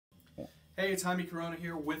Hey, it's Jaime Corona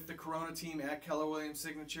here with the Corona team at Keller Williams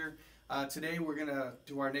Signature. Today we're going to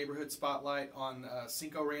do our neighborhood spotlight on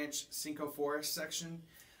Cinco Ranch, Cinco Forest section.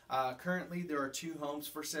 Currently there are 2 homes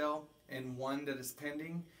for sale and 1 that is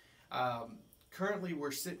pending. Currently we're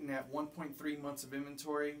sitting at 1.3 months of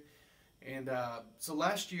inventory. And so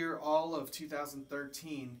last year, all of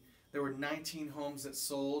 2013, there were 19 homes that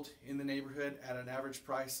sold in the neighborhood at an average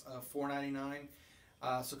price of $499.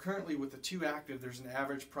 So currently with the 2 active, there's an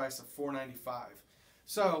average price of $495.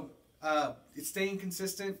 So it's staying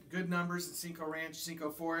consistent, good numbers in Cinco Ranch, Cinco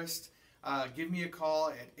Forest. Give me a call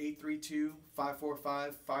at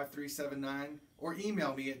 832-545-5379 or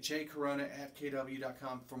email me at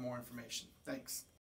jcorona@kw.com for more information. Thanks.